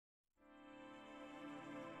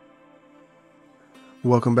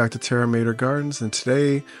Welcome back to Terramator Gardens, and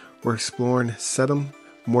today we're exploring SEDUM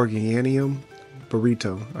Morganianum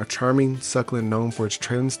Burrito, a charming succulent known for its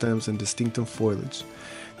trailing stems and distinctive foliage.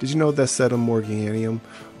 Did you know that SEDUM Morganianum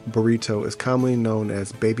Burrito is commonly known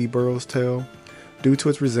as baby burro's tail due to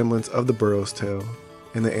its resemblance of the burro's tail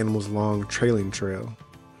and the animal's long trailing trail?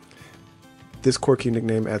 This quirky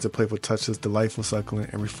nickname adds a playful touch to this delightful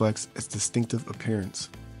succulent and reflects its distinctive appearance.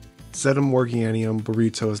 SEDUM Morganianum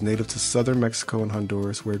Burrito is native to southern Mexico and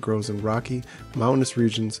Honduras, where it grows in rocky, mountainous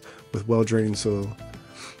regions with well-draining soil.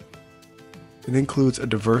 It includes a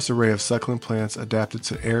diverse array of succulent plants adapted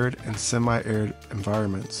to arid and semi-arid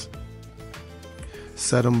environments.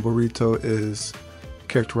 SEDUM Burrito is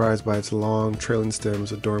characterized by its long, trailing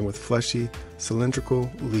stems adorned with fleshy, cylindrical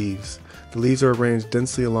leaves. The leaves are arranged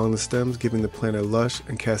densely along the stems, giving the plant a lush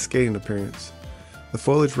and cascading appearance. The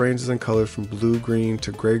foliage ranges in color from blue-green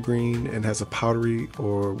to gray-green and has a powdery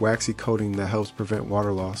or waxy coating that helps prevent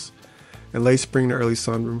water loss. In late spring to early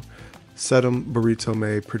summer, SEDUM Burrito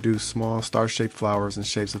may produce small star-shaped flowers in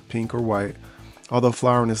shapes of pink or white, although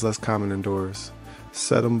flowering is less common indoors.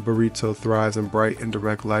 SEDUM Burrito thrives in bright and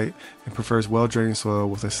direct light and prefers well-draining soil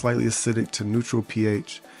with a slightly acidic to neutral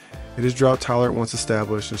pH. It is drought-tolerant once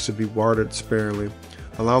established and should be watered sparingly,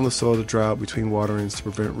 allowing the soil to dry out between waterings to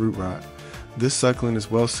prevent root rot. This succulent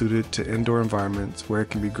is well suited to indoor environments where it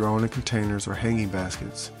can be grown in containers or hanging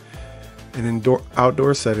baskets. In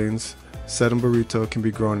outdoor settings, SEDUM Burrito can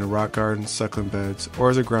be grown in rock gardens, succulent beds, or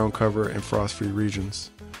as a ground cover in frost-free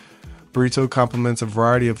regions. Burrito complements a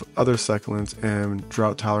variety of other succulents and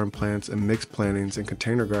drought-tolerant plants and mixed plantings in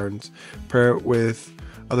container gardens, paired with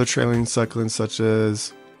other trailing succulents such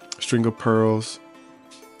as string of pearls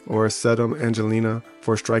or SEDUM angelina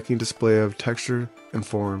for a striking display of texture and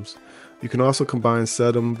forms. You can also combine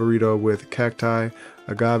SEDUM Burrito with cacti,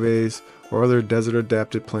 agaves, or other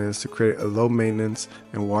desert-adapted plants to create a low-maintenance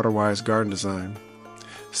and water-wise garden design.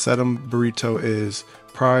 SEDUM Burrito is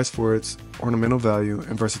prized for its ornamental value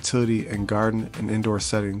and versatility in garden and indoor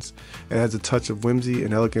settings. It adds a touch of whimsy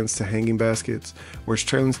and elegance to hanging baskets, where its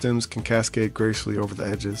trailing stems can cascade gracefully over the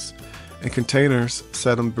edges. In containers,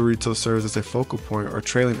 SEDUM Burrito serves as a focal point or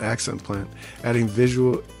trailing accent plant, adding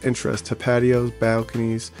visual interest to patios,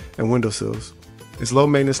 balconies, and windowsills. Its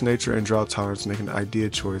low-maintenance nature and drought tolerance make an ideal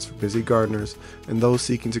choice for busy gardeners and those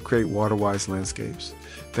seeking to create water-wise landscapes.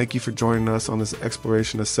 Thank you for joining us on this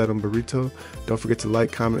exploration of SEDUM Burrito. Don't forget to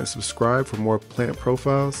like, comment, and subscribe for more plant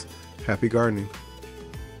profiles. Happy gardening!